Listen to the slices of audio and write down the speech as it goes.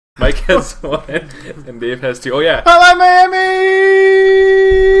Mike has one, and Dave has two. Oh, yeah. Hotline Miami!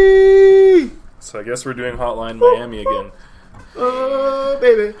 So I guess we're doing Hotline Miami again. Oh,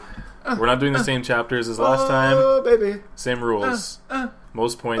 baby. We're not doing the same chapters as last time. Oh, baby. Same rules.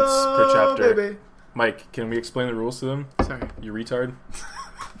 Most points per chapter. Baby. Mike, can we explain the rules to them? Sorry. You retard.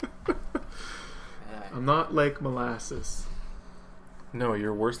 I'm not like molasses. No,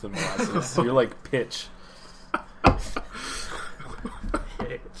 you're worse than molasses. You're like pitch.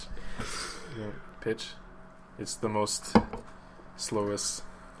 Pitch. It's the most slowest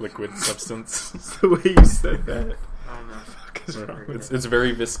liquid substance. That's the way you said that. I don't know. Fuck is wrong with It's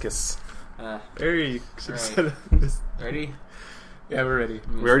very viscous. Very. Right. Ready? Yeah, we're ready.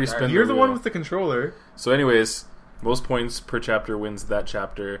 We already spent. You're the one with the controller. So, anyways, most points per chapter wins that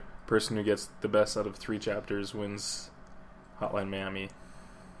chapter. Person who gets the best out of 3 chapters wins Hotline Miami.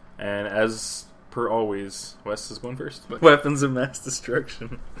 And as per always, Wes is going first. Weapons of mass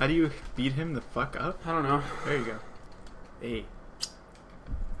destruction. How do you beat him the fuck up? I don't know. There you go. Hey.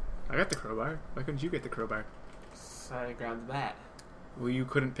 I got the crowbar. Why couldn't you get the crowbar? So I grabbed the bat. Well, you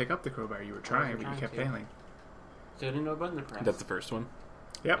couldn't pick up the crowbar. You were trying, but you kept failing. So I didn't know a button to press. That's the first one.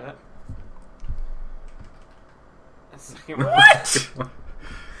 Yep. That's the second one.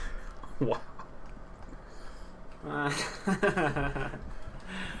 What? Wow.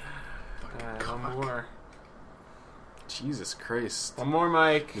 One more. Jesus Christ. One more,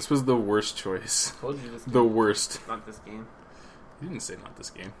 Mike. This was the worst choice. Told you this game. The worst. Not this game. You didn't say not this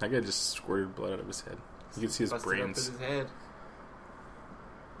game. That guy just squirted blood out of his head. You can see his Busted brains. up his head.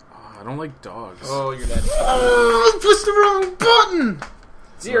 Oh, I don't like dogs. Oh, you're dead. Oh, I pushed the wrong button!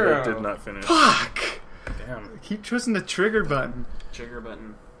 0. I did not finish. Fuck! Damn. I keep twisting the trigger button. Trigger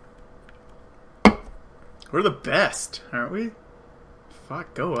button. We're the best, aren't we?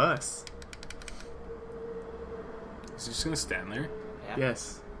 Fuck, go us. Is he just gonna stand there? Yeah.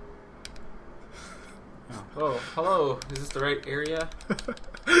 Yes. Oh, hello. Is this the right area?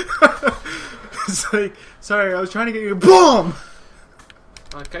 It's like, sorry, I was trying to get you. Boom!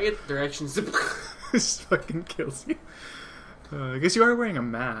 Can I get directions? This fucking kills you. I guess you are wearing a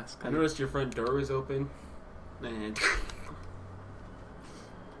mask. I noticed your front door was open. And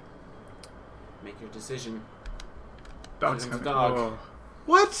make your decision. Dog's Choosing coming. the dog. Oh.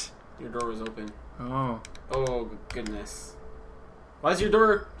 What? Your door was open. Oh. Oh, goodness. Why's your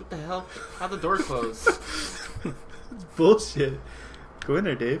door... What the hell? How'd the door close? It's bullshit. Go in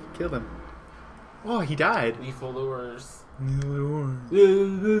there, Dave. Kill him. Oh, he died. Lethal doors. No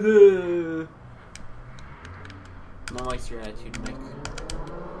one likes your attitude, Mike.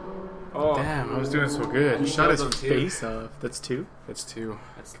 Oh. Damn, I was doing so good. He shot his killed him, too. face off. That's 2? That's 2.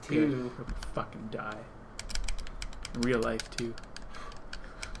 That's Good. 2. He'll fucking die. In real life, too.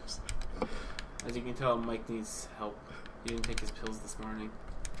 As you can tell, Mike needs help. He didn't take his pills this morning.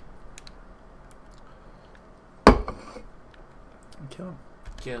 Kill him.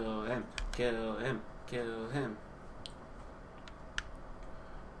 Kill him. Kill him. Kill him.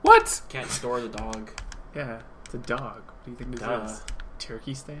 What? Can't store the dog. Yeah, it's a dog. What do you think this Duh. is?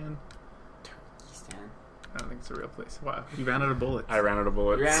 Turkestan? Turkestan. I don't think it's a real place. Wow, you ran out of bullets. I ran out of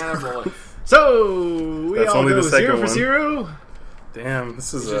bullets. You ran out of bullets. So, we That's all only go the second 0 for one. 0. Damn,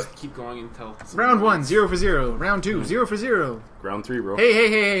 this is Just keep going until... Round 1, 0 for 0. Round 2, 0 for 0. round 3, bro.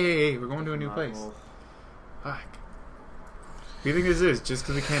 Hey, we're going to a new place. Fuck. What do you think this is? Just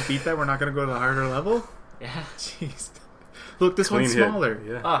because we can't beat that, we're not going to go to the harder level? Yeah. Jeez. Look, this Clean one's hit. smaller.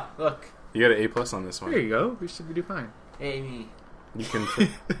 Yeah. Ah, look. You got an A+ on this one. There you go. We should do fine. Hey, me.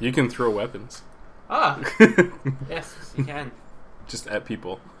 You can throw weapons. Ah! Yes, you can. Just at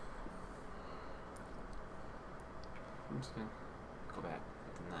people. I'm just gonna go back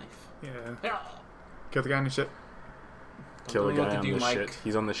with the knife. Yeah. Kill the guy in the shit. Kill a Don't know guy what to on do, the Mike. shit.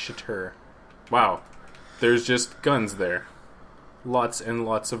 He's on the shitter. Wow. There's just guns there. Lots and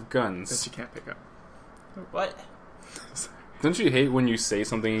lots of That guns. you can't pick up. What? Don't you hate when you say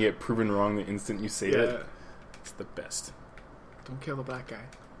something and you get proven wrong the instant you say Yeah. it? It's the best. Don't kill the black guy.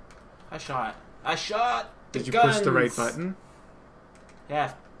 I shot the Did you guns. push the right button?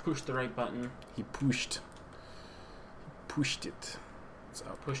 Yeah, push the right button. He pushed. Pushed it. It's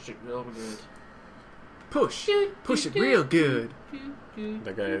up. Pushed it real good. Push. Push it real good.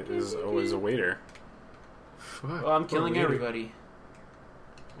 That guy is always a waiter. Fuck. Well, I'm killing Poor lady. everybody.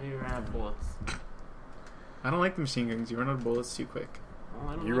 Maybe ran out of bullets. I don't like the machine guns. You run out of bullets too quick. Well,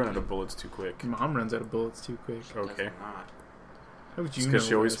 I don't You like run out it. of bullets too quick. Mom runs out of bullets too quick. She does Okay. not. How would you Just know because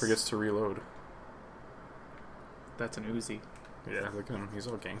she always this? forgets to reload. That's an Uzi. Yeah, look at him. He's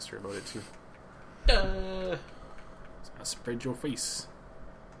all gangster about it too. Spread your face.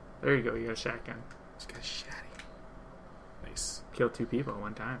 There you go. You got a shotgun. Just got a shotty. Nice. Kill 2 people at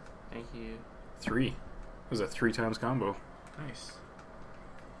one time. Thank you. 3. It was a 3 times combo. Nice.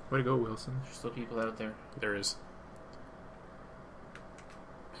 Way to go, Wilson. There's still people out there. There is.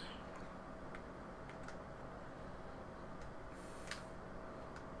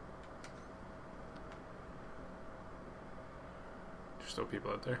 There's still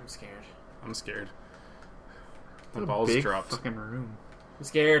people out there. I'm scared. I'm scared. It's The a ball's big dropped. fucking room. I'm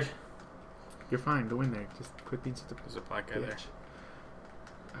scared. You're fine. Go in there. Just quit being such a There's a black guy there. bitch.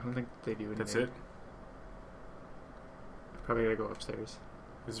 I don't think they do anything. That's it? Probably gotta go upstairs.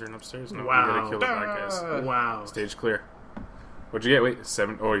 Is there an upstairs? No, Wow. you gotta kill the black guys. Wow. Stage clear. What'd you get? Wait,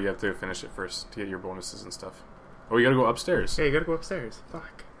 7. Oh, you have to finish it first to get your bonuses and stuff. Oh, you gotta go upstairs. Yeah, you gotta go upstairs.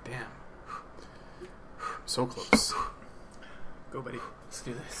 Fuck. Damn. So close. Go, buddy. Let's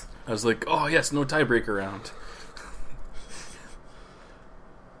do this. I was like, oh yes, no tiebreaker round.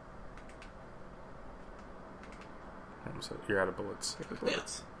 You're out of bullets. Take the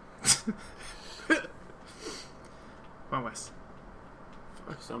bullets. Come on, Wes.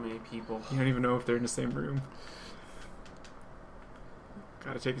 So many people. You don't even know if they're in the same room.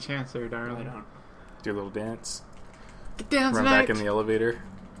 Gotta take a chance there, No, I darling. don't. Do a little dance. Get down Run tonight. back in the elevator.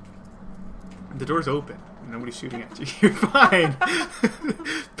 The door's open. Nobody's shooting at you. You're fine.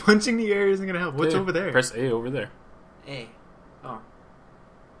 Punching the air isn't gonna help. What's Yeah, over there? Press A over there. Hey. Oh.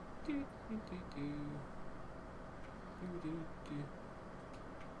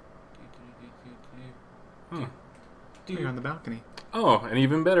 Hmm. You're on the balcony. Oh, an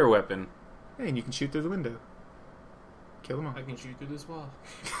even better weapon. Hey, and you can shoot through the window. Kill them all. I can shoot through this wall.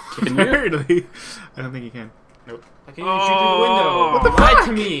 Can you? Apparently. I don't think you can. Nope. I can't even shoot through the window. What the Lie fuck?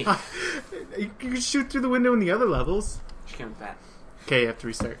 to me. You can shoot through the window in the other levels. She can't that. Okay, you have to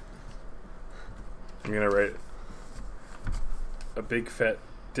restart. I'm gonna write a big fat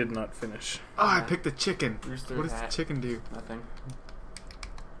did not finish. Oh, I Yeah. picked the chicken. Rooster What does the hat. chicken do? Nothing.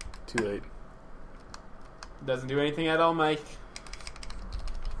 Too late. Doesn't do anything at all, Mike.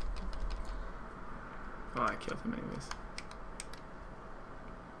 Oh, I killed him anyways.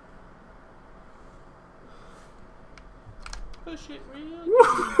 Push it real.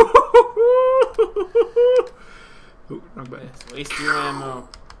 Ooh, wrong button. Yes, waste your ammo.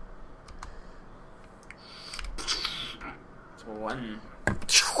 It's 1.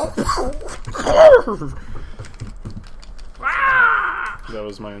 That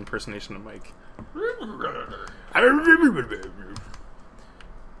was my impersonation of Mike.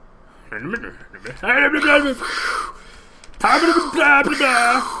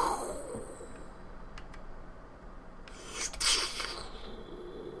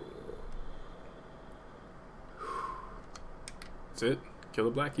 That's it. Kill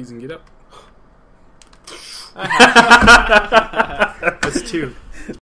the blackies and get up. That's 2.